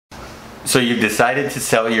So you've decided to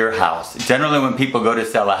sell your house. Generally when people go to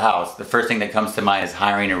sell a house, the first thing that comes to mind is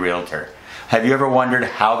hiring a realtor. Have you ever wondered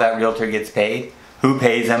how that realtor gets paid, who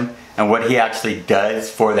pays him, and what he actually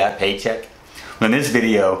does for that paycheck? Well, in this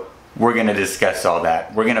video, we're going to discuss all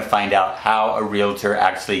that. We're going to find out how a realtor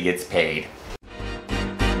actually gets paid.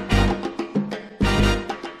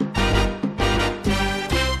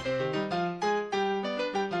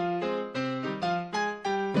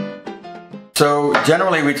 So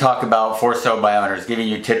generally we talk about for sale by owners, giving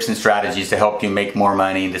you tips and strategies to help you make more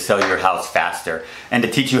money and to sell your house faster and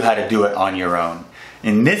to teach you how to do it on your own.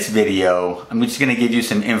 In this video, I'm just going to give you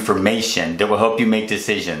some information that will help you make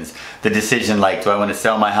decisions. The decision like, do I want to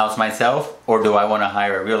sell my house myself or do I want to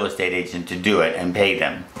hire a real estate agent to do it and pay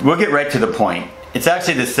them? We'll get right to the point. It's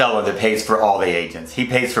actually the seller that pays for all the agents. He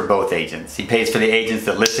pays for both agents. He pays for the agents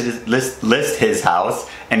that list his house,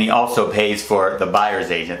 and he also pays for the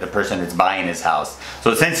buyer's agent, the person that's buying his house.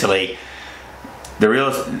 So essentially,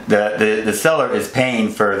 the seller is paying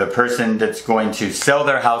for the person that's going to sell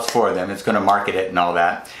their house for them, that's going to market it and all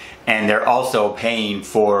that. And they're also paying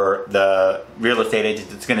for the real estate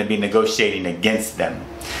agent that's going to be negotiating against them.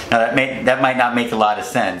 Now that might not make a lot of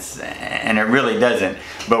sense, and it really doesn't,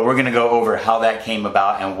 but we're going to go over how that came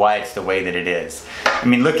about and why it's the way that it is. I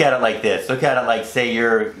mean, look at it like this. Look at it like, say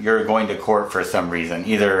you're going to court for some reason.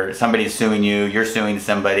 Either somebody's suing you, you're suing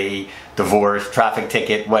somebody, divorce, traffic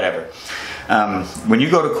ticket, whatever. When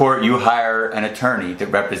you go to court, you hire an attorney that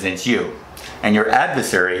represents you. And your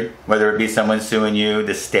adversary, whether it be someone suing you,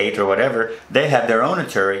 the state or whatever, they have their own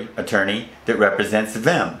attorney that represents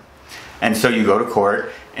them. And so you go to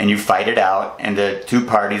court and you fight it out, and the two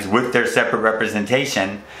parties with their separate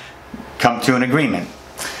representation come to an agreement.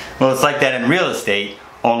 Well, it's like that in real estate,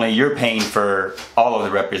 only you're paying for all of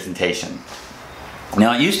the representation.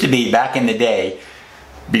 Now, it used to be back in the day,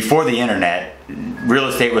 before the internet, real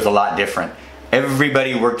estate was a lot different.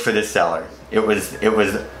 Everybody worked for the seller. It was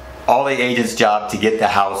all the agent's job to get the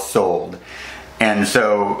house sold. And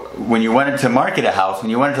so when you wanted to market a house, when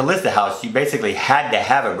you wanted to list a house, you basically had to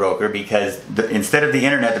have a broker, because instead of the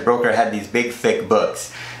internet, the broker had these big thick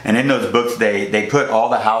books. And in those books they put all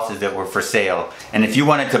the houses that were for sale. And if you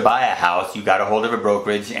wanted to buy a house, you got a hold of a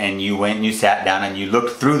brokerage and you went and you sat down and you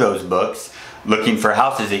looked through those books looking for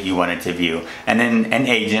houses that you wanted to view. And then an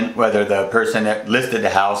agent, whether the person that listed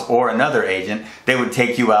the house or another agent, they would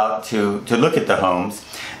take you out to look at the homes,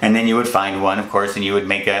 and then you would find one, of course, and you would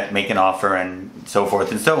make an offer and so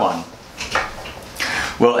forth and so on.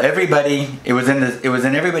 Well, it was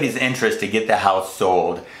in everybody's interest to get the house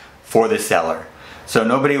sold for the seller. So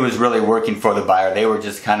nobody was really working for the buyer. They were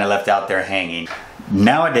just kind of left out there hanging.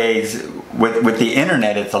 Nowadays, with the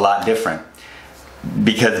internet, it's a lot different,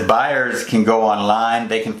 because buyers can go online,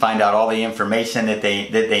 they can find out all the information that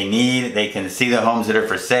they need, they can see the homes that are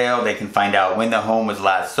for sale, they can find out when the home was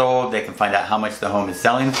last sold, they can find out how much the home is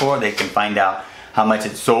selling for, they can find out how much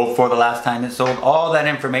it sold for the last time it sold. All that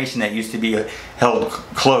information that used to be held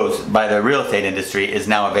close by the real estate industry is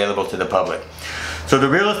now available to the public. So the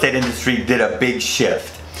real estate industry did a big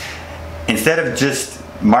shift. Instead of just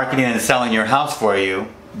marketing and selling your house for you,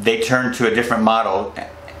 they turned to a different model,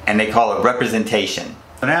 and they call it representation.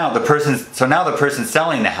 So now the person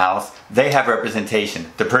selling the house, they have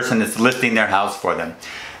representation. The person that's listing their house for them.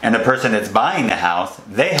 And the person that's buying the house,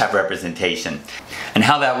 they have representation. And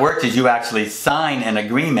how that works is you actually sign an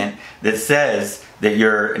agreement that says that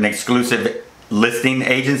you're an exclusive listing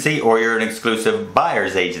agency or you're an exclusive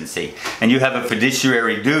buyer's agency. And you have a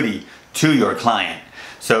fiduciary duty to your client.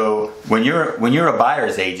 So when you're a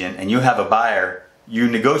buyer's agent and you have a buyer, you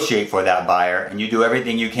negotiate for that buyer and you do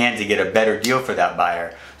everything you can to get a better deal for that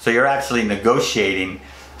buyer. So you're actually negotiating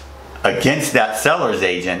against that seller's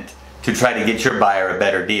agent to try to get your buyer a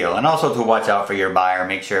better deal, and also to watch out for your buyer,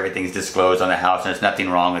 make sure everything's disclosed on the house and there's nothing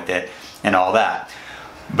wrong with it and all that.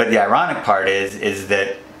 But the ironic part is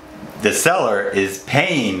that the seller is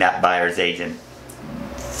paying that buyer's agent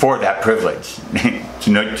for that privilege to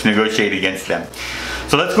negotiate against them.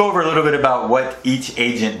 So let's go over a little bit about what each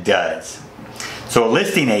agent does. So a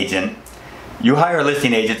listing agent, you hire a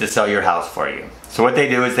listing agent to sell your house for you. So what they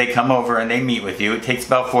do is they come over and they meet with you. It takes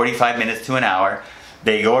about 45 minutes to an hour.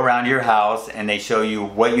 They go around your house and they show you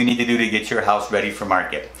what you need to do to get your house ready for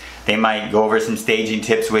market. They might go over some staging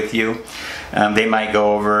tips with you. They might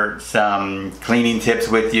go over some cleaning tips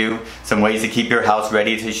with you, some ways to keep your house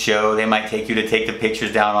ready to show. They might take you to take the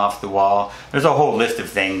pictures down off the wall. There's a whole list of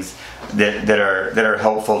things that are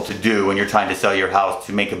helpful to do when you're trying to sell your house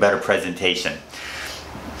to make a better presentation.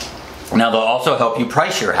 Now they'll also help you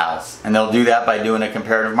price your house, and they'll do that by doing a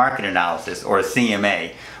comparative market analysis, or a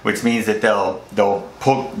CMA, which means that they'll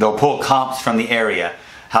pull comps from the area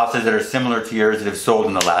houses that are similar to yours that have sold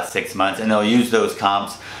in the last 6 months, and they'll use those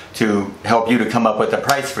comps to help you to come up with a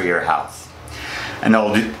price for your house. And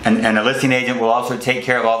a listing agent will also take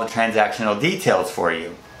care of all the transactional details for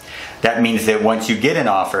you. That means that once you get an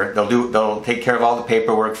offer, they'll take care of all the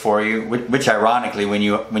paperwork for you, which ironically, when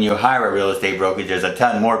you hire a real estate brokerage, there's a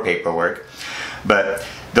ton more paperwork. But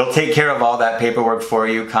they'll take care of all that paperwork for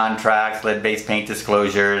you, contracts, lead-based paint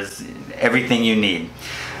disclosures, everything you need.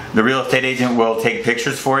 The real estate agent will take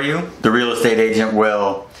pictures for you. The real estate agent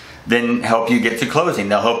will then help you get to closing.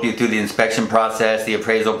 They'll help you through the inspection process, the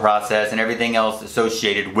appraisal process, and everything else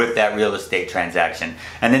associated with that real estate transaction.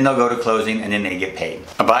 And then they'll go to closing, and then they get paid.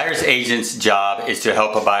 A buyer's agent's job is to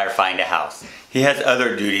help a buyer find a house. He has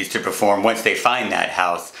other duties to perform once they find that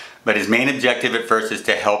house, but his main objective at first is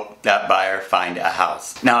to help that buyer find a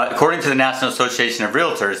house. Now, according to the National Association of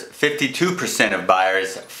Realtors, 52% of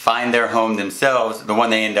buyers find their home themselves, the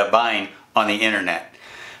one they end up buying, on the internet.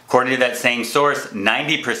 According to that same source,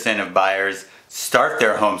 90% of buyers start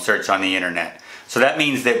their home search on the internet. So that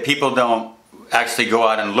means that people don't actually go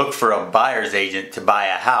out and look for a buyer's agent to buy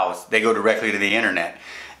a house. They go directly to the internet.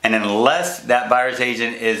 And unless that buyer's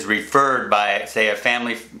agent is referred by, say, a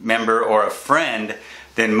family member or a friend,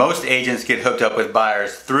 then most agents get hooked up with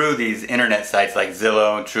buyers through these internet sites like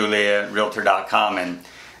Zillow, Trulia, Realtor.com,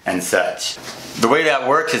 and such. The way that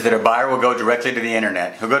works is that a buyer will go directly to the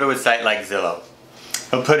internet. He'll go to a site like Zillow.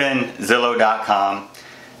 He'll put in Zillow.com,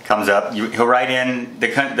 comes up. He'll write in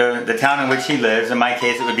the town in which he lives. In my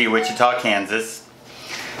case, it would be Wichita, Kansas.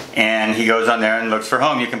 And he goes on there and looks for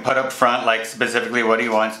home. You can put up front, like, specifically what he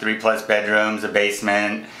wants: 3+ bedrooms, a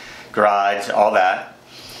basement, garage, all that.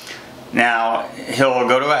 Now, he'll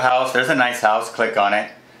go to a house. There's a nice house. Click on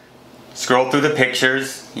it. Scroll through the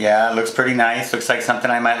pictures. Yeah, it looks pretty nice. Looks like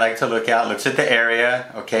something I might like to look at. Looks at the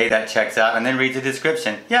area. Okay, that checks out. And then reads the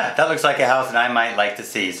description. Yeah, that looks like a house that I might like to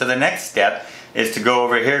see. So the next step is to go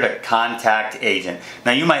over here to contact agent.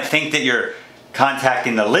 Now, you might think that you're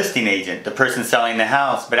contacting the listing agent, the person selling the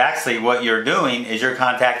house, but actually what you're doing is you're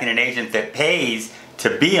contacting an agent that pays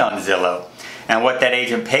to be on Zillow. And what that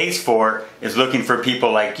agent pays for is looking for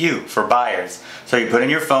people like you, for buyers. So you put in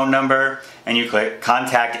your phone number and you click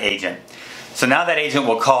contact agent. So now that agent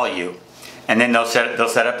will call you, and then they'll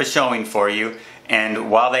set up a showing for you. And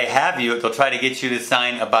while they have you, they'll try to get you to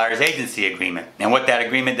sign a buyer's agency agreement. And what that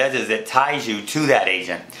agreement does is it ties you to that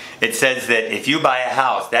agent. It says that if you buy a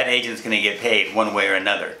house, that agent's going to get paid one way or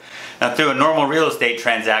another. Now, through a normal real estate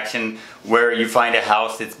transaction where you find a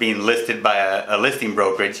house that's being listed by a listing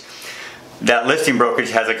brokerage, that listing brokerage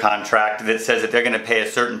has a contract that says that they're going to pay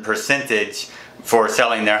a certain percentage for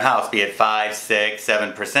selling their house, be it 5, 6,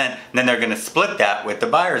 7%, and then they're going to split that with the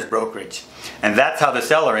buyer's brokerage. And that's how the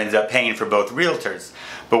seller ends up paying for both realtors.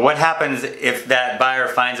 But what happens if that buyer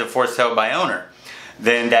finds a for sale by owner?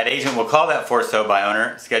 Then that agent will call that for sale by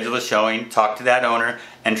owner, schedule a showing, talk to that owner,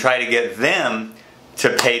 and try to get them to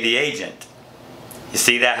pay the agent. You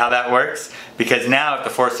see that, how that works? Because now if the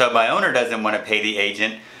for sale by owner doesn't want to pay the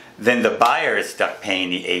agent, then the buyer is stuck paying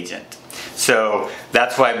the agent. So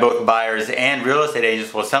that's why both buyers and real estate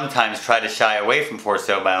agents will sometimes try to shy away from for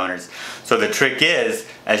sale by owners. So the trick is,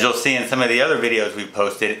 as you'll see in some of the other videos we've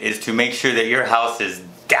posted, is to make sure that your house is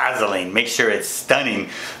dazzling. Make sure it's stunning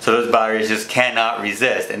so those buyers just cannot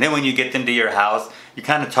resist. And then when you get them to your house, you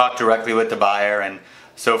kind of talk directly with the buyer and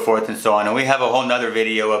so forth and so on. And we have a whole nother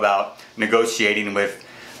video about negotiating with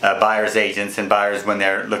buyers agents and buyers when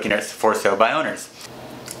they're looking at for sale by owners.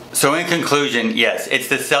 So in conclusion, yes, it's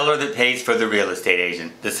the seller that pays for the real estate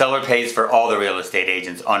agent. The seller pays for all the real estate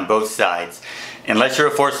agents on both sides. Unless you're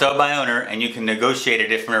a for sale by owner and you can negotiate a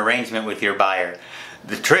different arrangement with your buyer.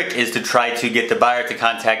 The trick is to try to get the buyer to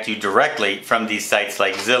contact you directly from these sites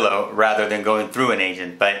like Zillow rather than going through an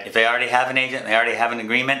agent. But if they already have an agent, they already have an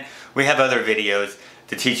agreement, we have other videos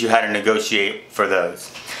to teach you how to negotiate for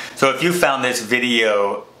those. So if you found this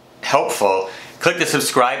video helpful, click the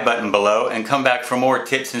subscribe button below and come back for more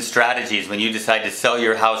tips and strategies when you decide to sell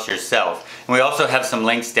your house yourself. And we also have some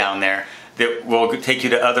links down there that will take you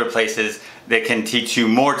to other places that can teach you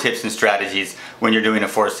more tips and strategies when you're doing a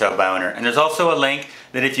for sale by owner. And there's also a link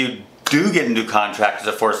that if you do get into contract as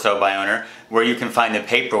a for sale by owner, where you can find the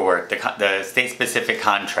paperwork, the state-specific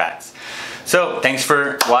contracts. So thanks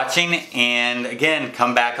for watching, and again,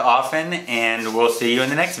 come back often, and we'll see you in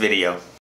the next video.